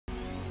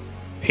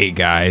Hey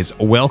guys,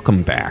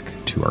 welcome back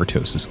to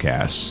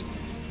ArtosisCasts.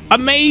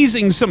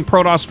 Amazing, some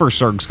Protoss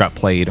vs. Zergs got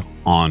played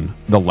on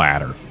the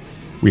ladder.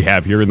 We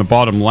have here in the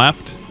bottom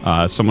left,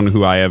 someone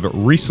who I have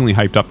recently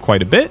hyped up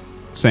quite a bit,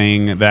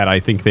 saying that I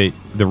think that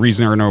the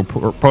reason there are no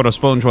Protoss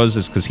Bones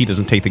is because he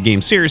doesn't take the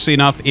game seriously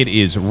enough. It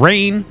is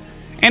Rain,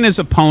 and his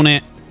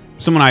opponent,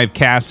 someone I have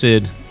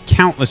casted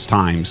countless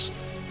times,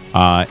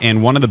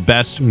 and one of the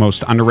best,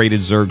 most underrated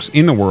Zergs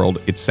in the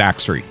world, it's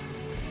Sacsri.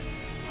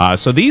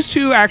 So these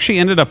two actually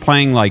ended up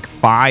playing like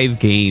 5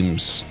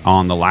 games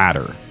on the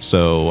ladder.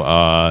 So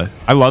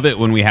I love it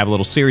when we have a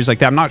little series like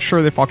that. I'm not sure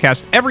if I'll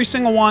cast every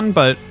single one,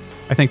 but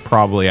I think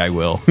probably I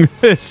will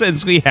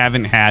since we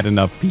haven't had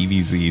enough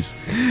PVZs.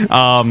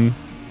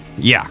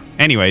 Yeah,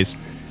 anyways.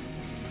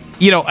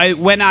 You know,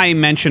 when I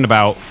mentioned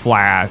about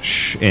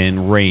Flash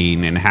and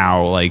Rain and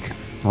how, like,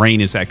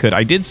 Rain is that good,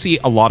 I did see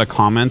a lot of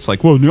comments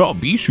like, well, no,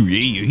 Bisu,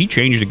 he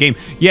changed the game.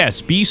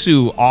 Yes,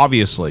 Bisu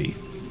obviously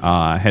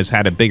has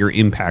had a bigger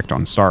impact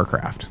on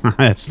StarCraft.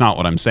 That's not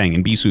what I'm saying.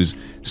 And Bisu's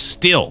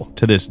still,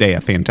 to this day, a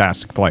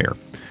fantastic player.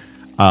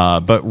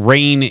 But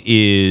Rain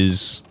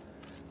is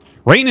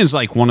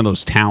like one of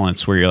those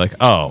talents where you're like,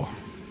 oh,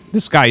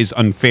 this guy is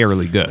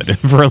unfairly good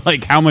for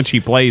like how much he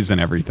plays and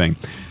everything.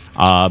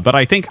 But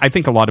I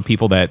think a lot of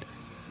people that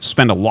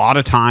spend a lot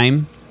of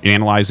time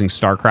analyzing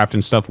StarCraft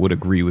and stuff would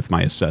agree with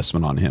my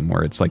assessment on him,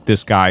 where it's like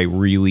this guy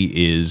really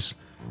is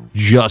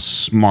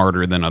just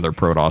smarter than other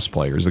Protoss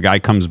players. The guy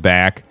comes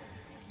back,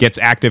 gets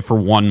active for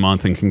 1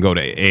 month, and can go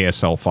to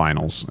ASL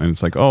finals. And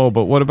it's like, oh,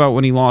 but what about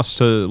when he lost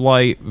to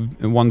Light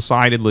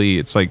one-sidedly?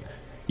 It's like,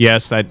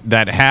 yes,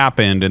 that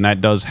happened, and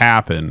that does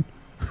happen.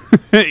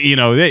 You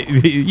know,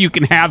 you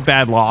can have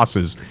bad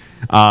losses.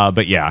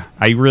 But yeah,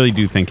 I really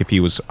do think if he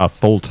was a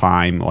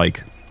full-time,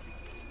 like,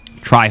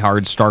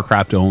 try-hard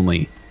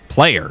StarCraft-only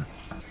player,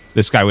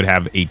 this guy would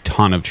have a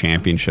ton of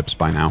championships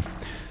by now.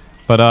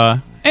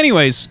 But,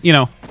 anyways, you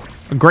know,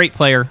 a great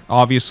player.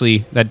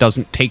 Obviously, that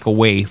doesn't take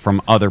away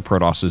from other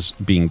Protosses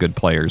being good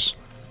players.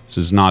 This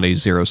is not a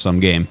zero-sum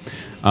game.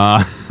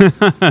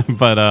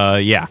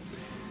 But, yeah.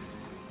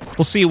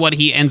 We'll see what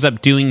he ends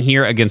up doing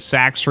here against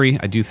Sacsri.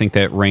 I do think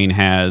that Rain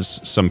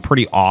has some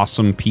pretty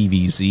awesome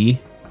PVZ.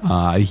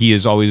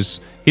 His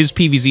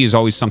PVZ is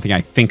always something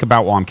I think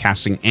about while I'm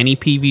casting any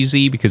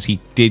PVZ, because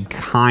he did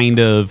kind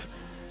of,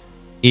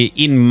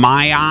 in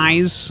my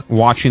eyes,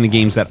 watching the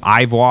games that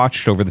I've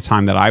watched over the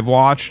time that I've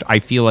watched, I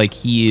feel like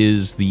he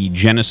is the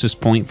genesis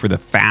point for the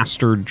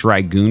faster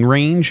Dragoon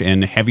range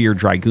and heavier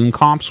Dragoon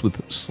comps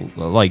with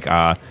like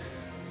a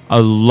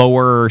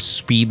lower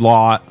speed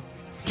lot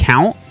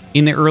count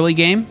in the early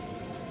game,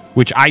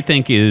 which I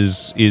think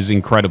is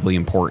incredibly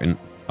important.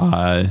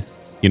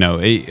 You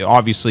know,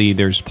 obviously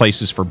there's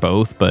places for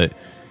both, but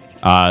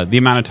the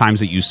amount of times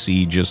that you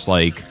see just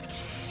like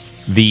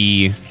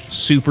the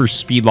super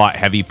speed lot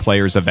heavy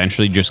players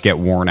eventually just get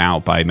worn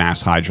out by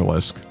Mass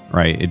Hydralisk,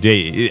 right?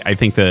 I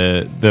think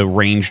the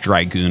range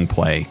Dragoon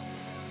play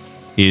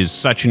is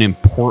such an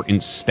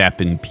important step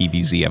in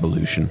PvZ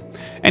evolution.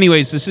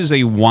 Anyways, this is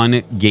a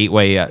 1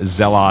 gateway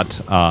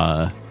Zealot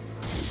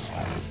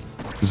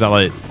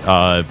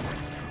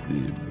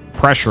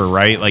pressure,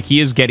 right? Like,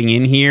 he is getting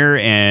in here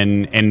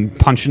and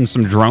punching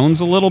some drones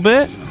a little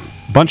bit.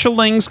 Bunch of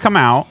Lings come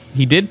out.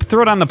 He did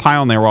throw it on the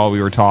pile in there while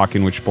we were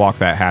talking, which blocked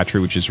that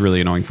hatchery, which is really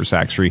annoying for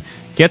Sacsri.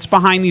 Gets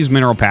behind these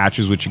mineral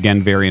patches, which,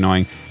 again, very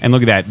annoying. And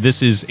look at that.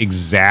 This is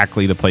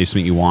exactly the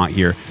placement you want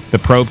here. The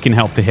probe can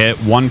help to hit.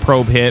 1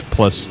 probe hit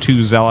plus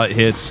 2 Zealot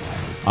hits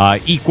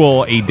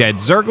equal a dead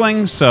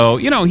Zergling. So,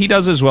 you know, he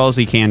does as well as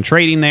he can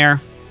trading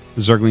there.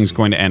 The Zergling's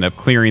going to end up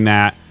clearing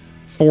that.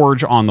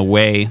 Forge on the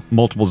way.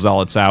 Multiple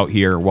Zealots out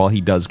here while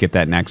he does get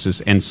that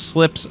Nexus and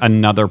slips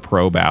another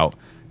probe out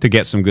to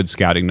get some good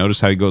scouting.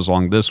 Notice how he goes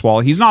along this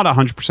wall. He's not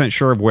 100%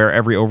 sure of where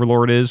every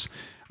Overlord is.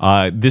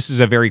 This is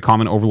a very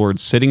common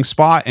Overlord sitting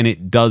spot, and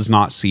it does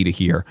not see to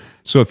here.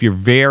 So if you're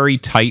very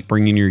tight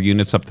bringing your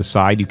units up the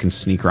side, you can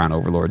sneak around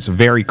Overlords. A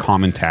very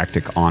common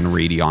tactic on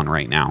Radeon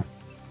right now.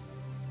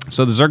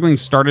 So the Zerglings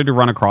started to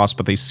run across,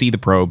 but they see the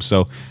probe.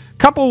 So a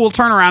couple will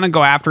turn around and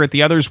go after it.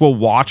 The others will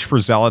watch for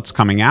Zealots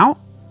coming out.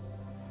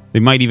 They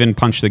might even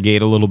punch the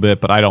gate a little bit,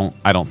 but I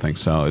don't think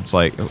so. It's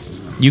like,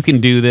 you can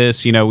do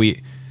this. You know,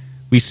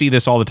 we see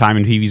this all the time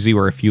in PvZ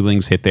where a few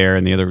Lings hit there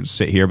and the others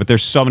sit here, but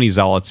there's so many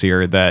Zealots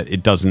here that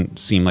it doesn't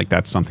seem like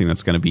that's something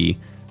that's going to be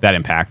that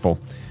impactful.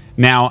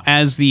 Now,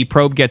 as the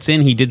probe gets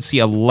in, he did see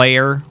a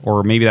layer,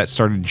 or maybe that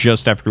started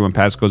just after he went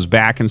past, goes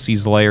back and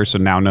sees the layer, so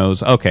now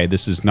knows, okay,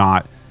 this is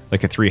not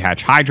like a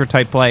 3-hatch Hydra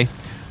type play.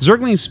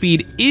 Zergling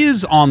speed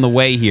is on the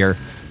way here,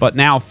 but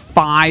now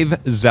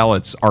 5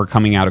 Zealots are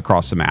coming out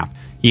across the map.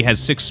 He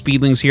has 6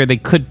 speedlings here. They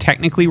could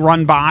technically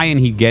run by, and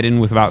he'd get in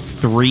with about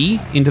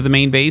 3 into the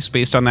main base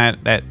based on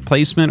that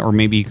placement, or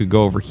maybe he could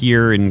go over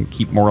here and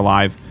keep more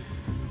alive.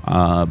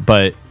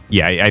 But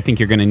yeah, I think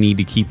you're going to need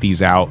to keep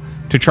these out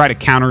to try to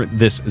counter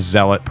this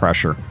Zealot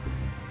pressure.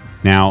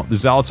 Now, the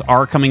Zealots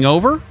are coming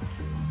over.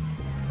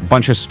 A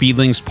bunch of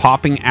speedlings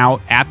popping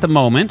out at the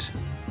moment.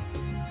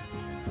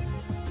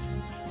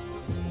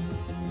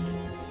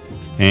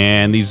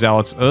 And these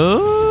Zealots,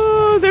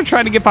 they're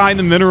trying to get behind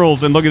the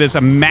minerals. And look at this,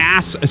 a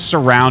mass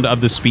surround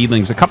of the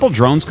Speedlings. A couple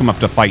drones come up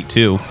to fight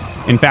too.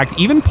 In fact,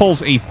 even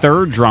pulls a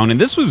third drone. And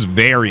this was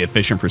very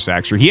efficient for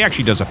Sacsri. He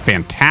actually does a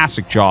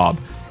fantastic job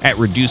at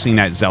reducing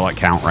that Zealot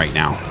count right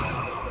now.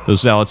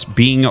 Those Zealots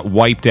being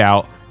wiped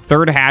out.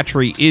 Third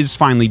hatchery is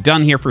finally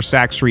done here for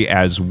Sacsri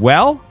as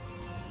well.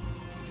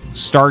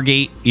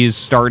 Stargate is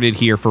started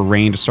here for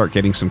Rain to start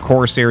getting some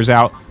Corsairs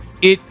out.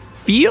 It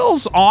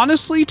feels,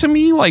 honestly, to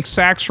me, like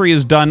Sacsri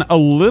has done a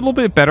little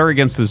bit better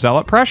against the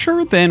Zealot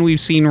pressure than we've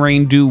seen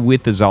Rain do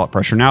with the Zealot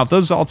pressure. Now, if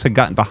those Zealots had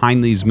gotten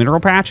behind these mineral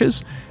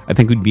patches, I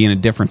think we'd be in a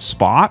different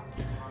spot.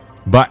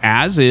 But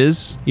as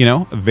is, you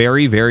know, a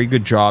very, very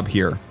good job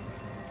here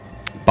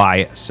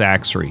by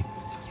Sacsri.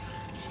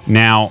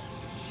 Now,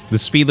 the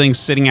Speedlings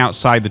sitting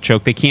outside the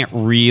choke, they can't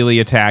really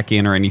attack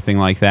in or anything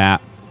like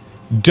that.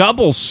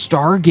 Double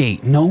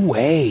Stargate. No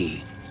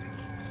way.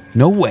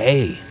 No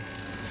way.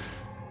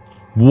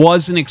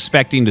 Wasn't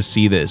expecting to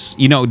see this.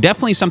 You know,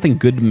 definitely something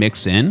good to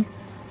mix in.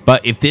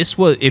 But if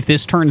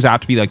this turns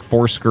out to be like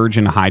 4 Scourge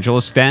and a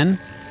Hydralisk Den,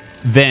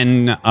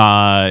 then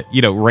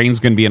you know, Rain's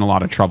going to be in a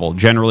lot of trouble.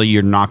 Generally,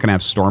 you're not going to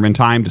have Storm in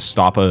time to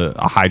stop a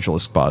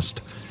Hydralisk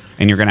bust.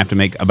 And you're going to have to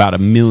make about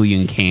 1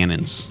 million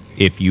cannons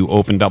if you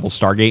open double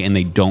Stargate and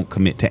they don't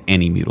commit to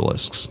any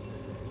Mutalisks.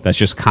 That's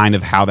just kind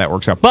of how that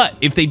works out. But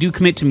if they do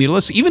commit to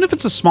Mutalisks, even if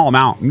it's a small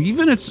amount,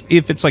 even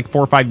if it's like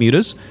 4 or 5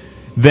 Mutas,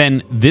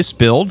 then this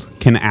build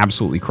can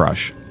absolutely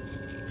crush.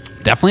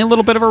 Definitely a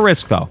little bit of a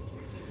risk, though.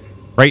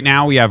 Right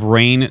now, we have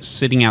Rain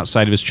sitting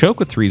outside of his choke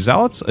with 3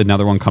 Zealots.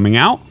 Another one coming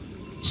out.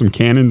 Some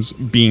cannons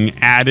being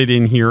added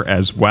in here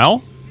as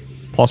well.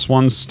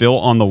 +1 still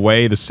on the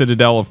way. The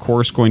Citadel, of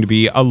course, going to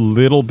be a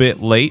little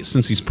bit late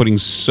since he's putting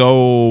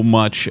so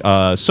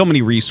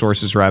many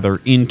resources, rather,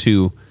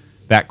 into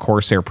that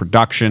Corsair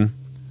production.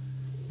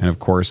 And, of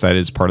course, that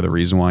is part of the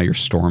reason why your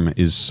Storm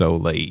is so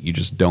late. You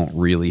just don't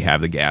really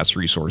have the gas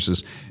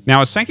resources. Now,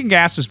 as second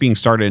gas is being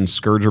started and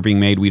Scourge are being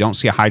made, we don't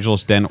see a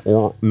Hydralisk Den,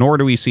 nor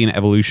do we see an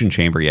Evolution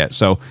Chamber yet.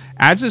 So,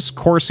 as this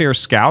Corsair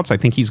scouts, I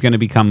think he's going to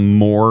become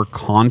more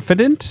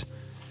confident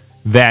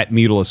that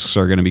Mutalisks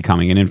are going to be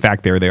coming. And in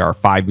fact, there they are,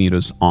 5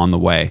 Mutas on the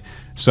way.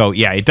 So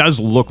yeah, it does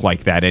look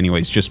like that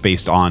anyways, just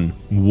based on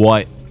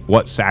what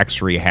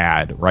Sacsri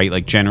had, right?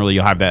 Like generally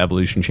you'll have the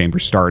Evolution Chamber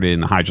started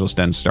and the Hydralisk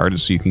Den started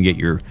so you can get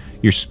your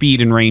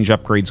speed and range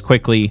upgrades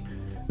quickly.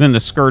 Then the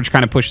Scourge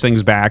kind of push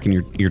things back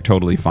and you're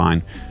totally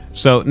fine.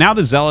 So now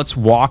the Zealots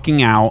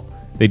walking out.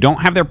 They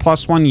don't have their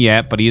 +1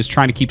 yet, but he is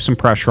trying to keep some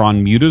pressure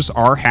on. Mutas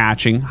are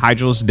hatching.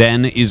 Hydralisk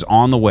Den is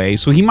on the way.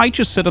 So he might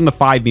just sit on the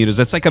 5 Mutas.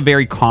 That's like a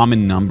very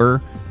common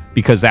number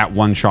because that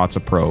one-shot's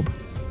a probe.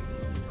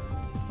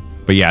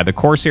 But yeah, the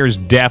Corsair is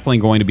definitely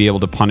going to be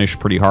able to punish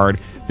pretty hard.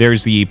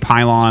 There's the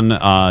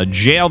Pylon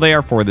jail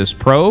there for this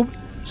probe.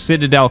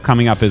 Citadel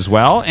coming up as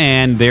well.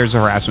 And there's a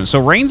harassment.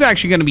 So Rain's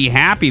actually going to be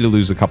happy to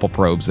lose a couple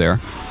probes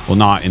there. Well,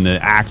 not in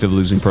the act of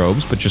losing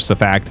probes, but just the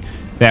fact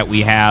that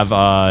we have,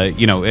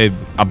 you know,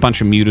 a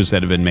bunch of Mutas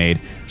that have been made.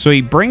 So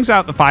he brings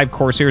out the 5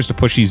 Corsairs to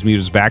push these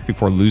Mutas back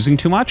before losing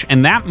too much,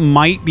 and that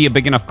might be a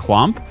big enough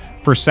clump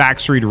for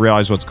Sacsri to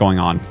realize what's going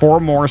on. 4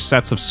 more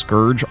sets of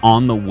Scourge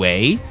on the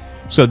way.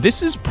 So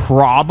this is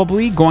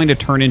probably going to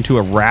turn into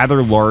a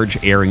rather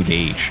large air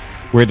engage,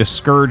 where the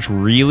Scourge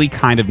really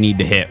kind of need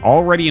to hit.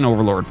 Already an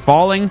Overlord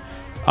falling.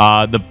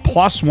 The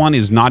 +1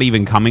 is not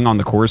even coming on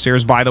the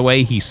Corsairs, by the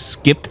way. He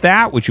skipped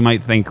that, which you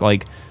might think,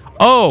 like,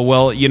 oh,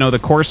 well, you know, the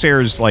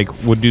Corsairs, like,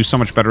 would do so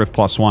much better with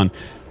 +1.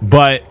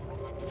 But,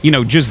 you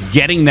know, just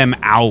getting them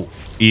out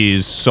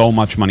is so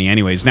much money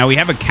anyways. Now, we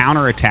have a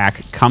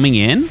counterattack coming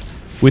in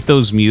with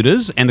those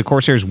Mutas, and the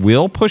Corsairs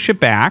will push it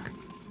back.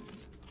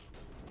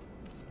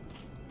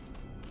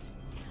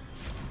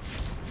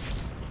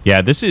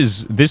 Yeah, this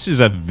is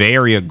a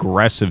very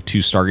aggressive 2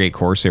 Stargate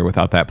Corsair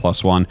without that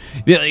 +1.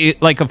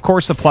 Like, of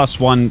course, the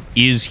 +1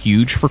 is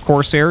huge for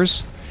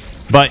Corsairs.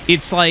 But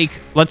it's like,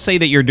 let's say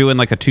that you're doing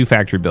like a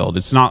 2-factory build.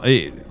 It's not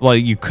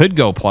like you could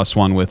go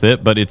 +1 with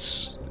it, but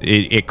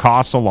it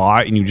costs a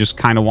lot, and you just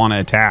kind of want to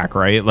attack,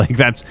 right? Like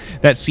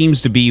that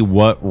seems to be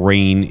what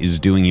Rain is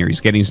doing here.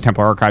 He's getting his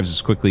Templar Archives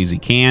as quickly as he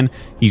can.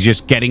 He's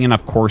just getting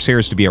enough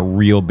Corsairs to be a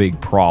real big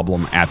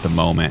problem at the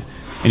moment.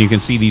 And you can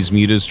see these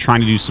Mutas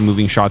trying to do some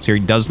moving shots here.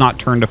 He does not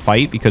turn to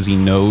fight because he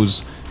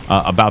knows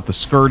about the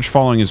Scourge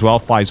following as well.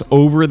 Flies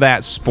over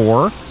that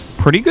Spore.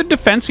 Pretty good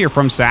defense here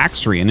from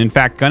Sacsri, and in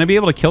fact, going to be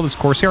able to kill this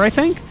Corsair, I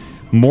think.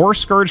 More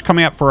Scourge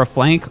coming up for a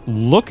flank.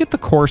 Look at the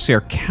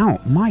Corsair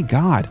count. My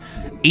God.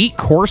 8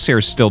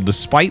 Corsairs still,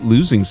 despite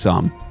losing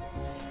some.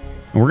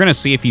 And we're going to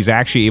see if he's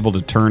actually able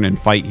to turn and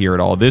fight here at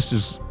all.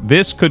 This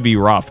could be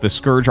rough. The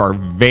Scourge are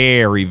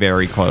very,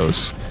 very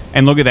close.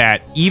 And look at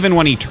that. Even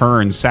when he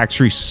turns,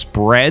 Sacsri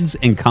spreads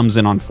and comes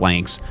in on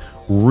flanks.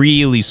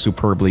 Really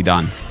superbly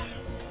done.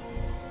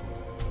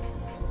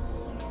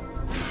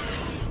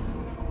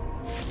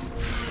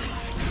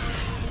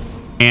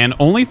 And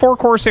only 4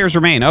 Corsairs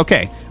remain.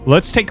 Okay,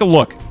 let's take a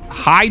look.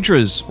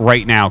 Hydras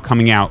right now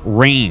coming out.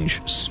 Range,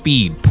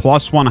 speed,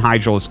 +1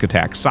 Hydralisk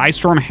attack.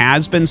 Psystorm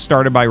has been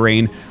started by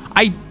Rain.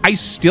 I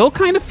still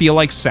kind of feel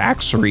like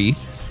Sacsri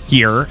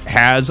here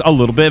has a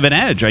little bit of an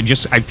edge.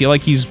 I feel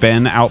like he's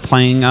been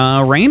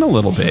outplaying Rain a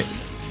little bit.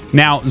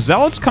 Now,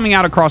 Zealots coming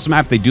out across the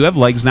map, they do have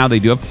legs now. They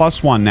do have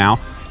 +1 now.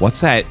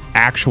 What's that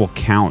actual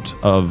count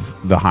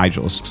of the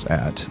Hydralisks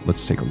at?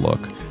 Let's take a look.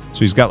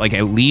 So he's got like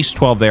at least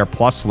 12 there,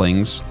 plus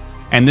Lings.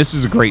 And this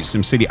is a great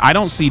SimCity. I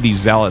don't see these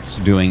Zealots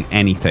doing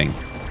anything.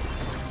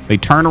 They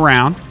turn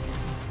around.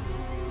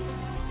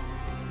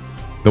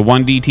 The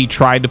 1DT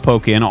tried to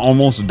poke in,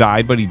 almost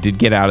died, but he did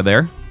get out of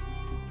there.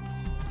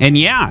 And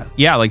yeah,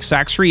 like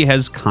Sacsri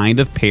has kind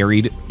of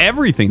parried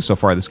everything so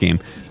far this game.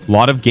 A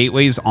lot of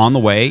gateways on the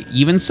way,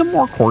 even some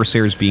more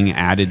Corsairs being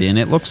added in,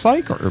 it looks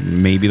like. Or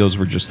maybe those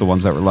were just the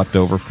ones that were left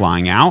over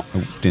flying out.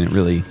 I didn't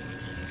really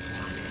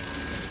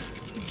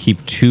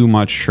keep too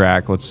much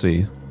track. Let's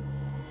see.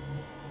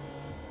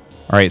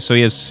 All right, so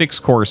he has 6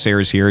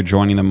 Corsairs here,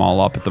 joining them all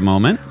up at the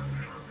moment.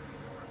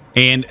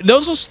 And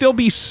those will still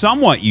be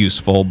somewhat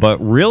useful, but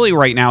really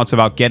right now it's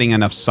about getting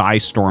enough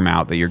Storm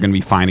out that you're going to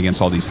be fine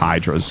against all these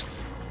Hydras.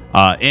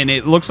 And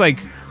it looks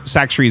like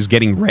Sacsri is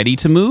getting ready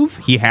to move.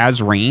 He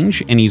has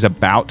range, and he's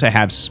about to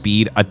have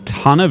speed. A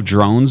ton of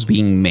drones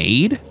being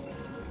made.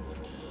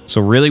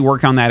 So really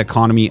work on that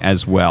economy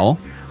as well.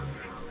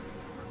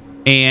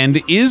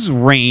 And is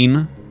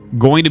Rain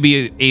going to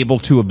be able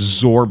to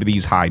absorb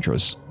these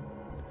Hydras?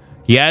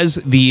 He has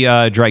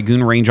the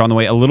Dragoon range on the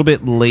way a little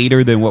bit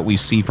later than what we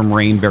see from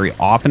Rain very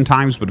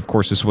oftentimes, but of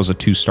course this was a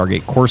 2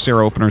 StarGate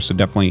Corsair opener, so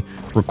definitely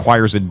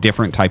requires a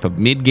different type of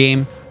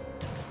mid-game.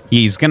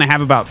 He's going to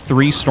have about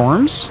 3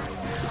 Storms,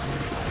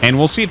 and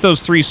we'll see if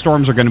those 3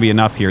 Storms are going to be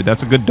enough here.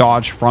 That's a good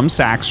dodge from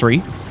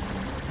Sacsri.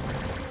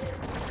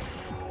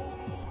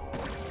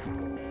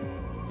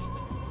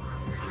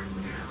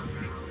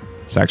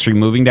 Sacsri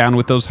moving down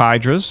with those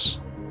Hydras.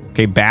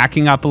 Okay,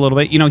 backing up a little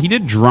bit. You know, he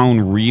did drone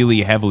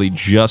really heavily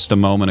just a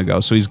moment ago,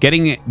 so he's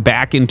getting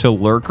back into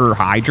Lurker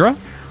Hydra.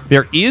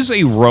 There is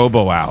a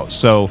Robo out,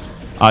 so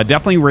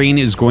definitely Rain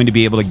is going to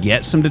be able to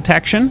get some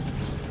detection.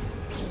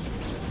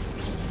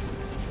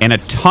 And a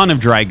ton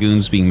of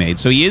Dragoons being made,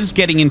 so he is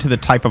getting into the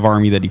type of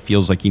army that he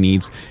feels like he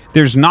needs.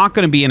 There's not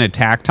going to be an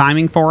attack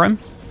timing for him.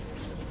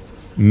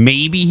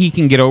 Maybe he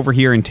can get over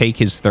here and take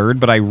his 3rd,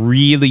 but I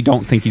really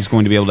don't think he's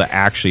going to be able to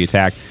actually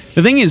attack.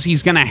 The thing is,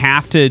 he's going to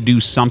have to do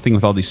something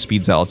with all these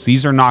Speed Zealots.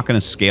 These are not going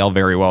to scale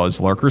very well as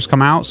Lurkers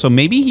come out, so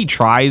maybe he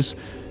tries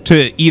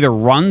to either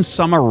run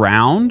some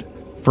around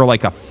for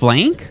like a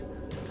flank,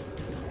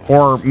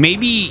 or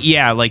maybe,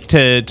 yeah, like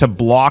to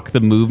block the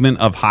movement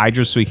of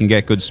Hydra so he can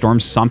get good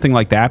Storms, something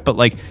like that. But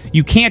like,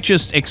 you can't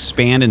just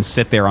expand and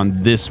sit there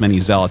on this many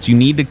Zealots. You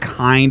need to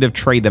kind of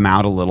trade them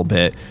out a little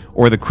bit,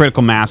 or the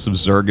critical mass of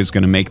Zerg is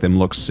going to make them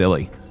look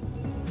silly.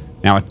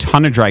 Now, a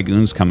ton of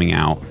Dragoons coming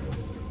out.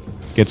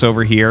 Gets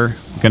over here.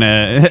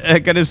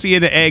 Gonna see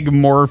an egg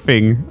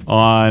morphing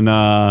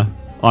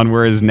on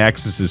where his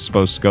Nexus is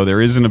supposed to go.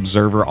 There is an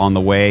observer on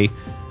the way.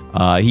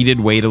 He did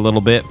wait a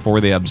little bit for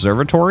the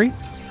observatory,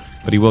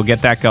 but he will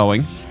get that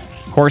going.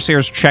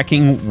 Corsair's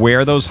checking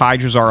where those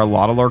Hydras are. A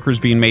lot of Lurkers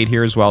being made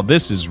here as well.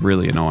 This is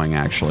really annoying,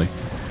 actually.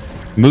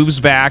 Moves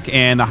back,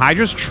 and the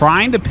Hydra's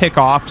trying to pick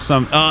off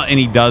some... and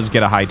he does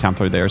get a High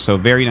Templar there, so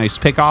very nice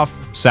pick off.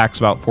 Sacks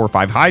about 4 or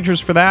 5 Hydras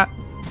for that.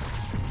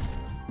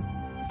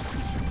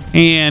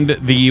 And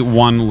the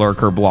 1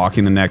 Lurker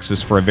blocking the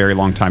Nexus for a very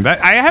long time.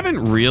 I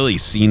haven't really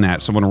seen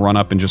that, someone run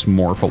up and just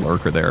morph a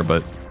Lurker there,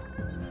 but...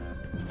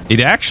 it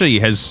actually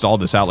has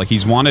stalled this out. Like,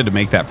 he's wanted to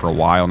make that for a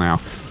while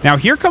now. Now,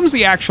 here comes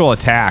the actual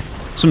attack.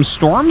 Some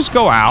Storms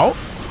go out.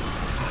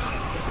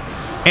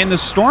 And the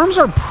Storms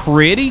are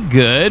pretty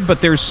good,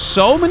 but there's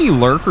so many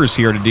Lurkers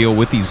here to deal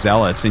with these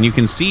Zealots. And you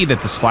can see that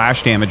the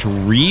splash damage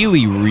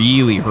really,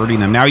 really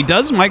hurting them. Now, he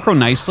does micro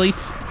nicely.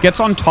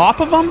 Gets on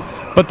top of them,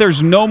 but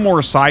there's no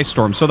more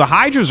Storm. So the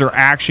Hydras are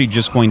actually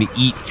just going to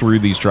eat through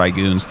these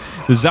Dragoons.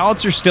 The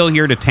Zealots are still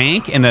here to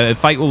tank, and the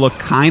fight will look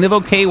kind of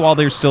okay while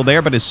they're still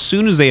there, but as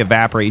soon as they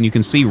evaporate, and you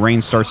can see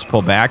Rain starts to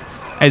pull back,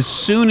 as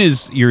soon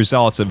as your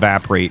Zealots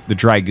evaporate, the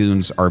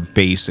Dragoons are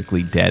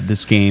basically dead.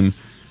 This game,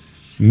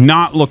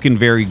 not looking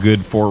very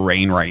good for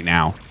Rain right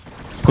now.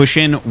 Push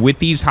in with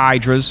these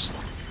Hydras,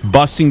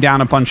 busting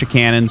down a bunch of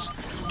cannons.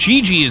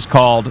 GG is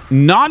called.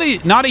 Not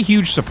a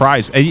huge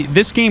surprise.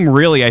 This game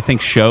really, I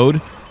think,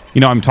 showed...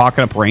 you know, I'm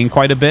talking up Rain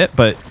quite a bit,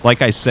 but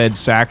like I said,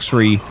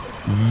 Sacsri,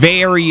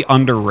 very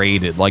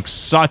underrated. Like,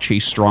 such a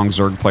strong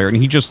Zerg player, and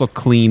he just looked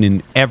clean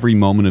in every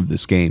moment of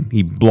this game.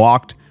 He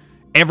blocked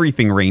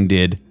everything Rain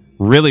did.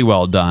 Really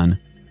well done.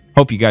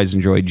 Hope you guys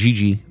enjoyed.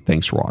 GG.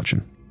 Thanks for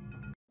watching.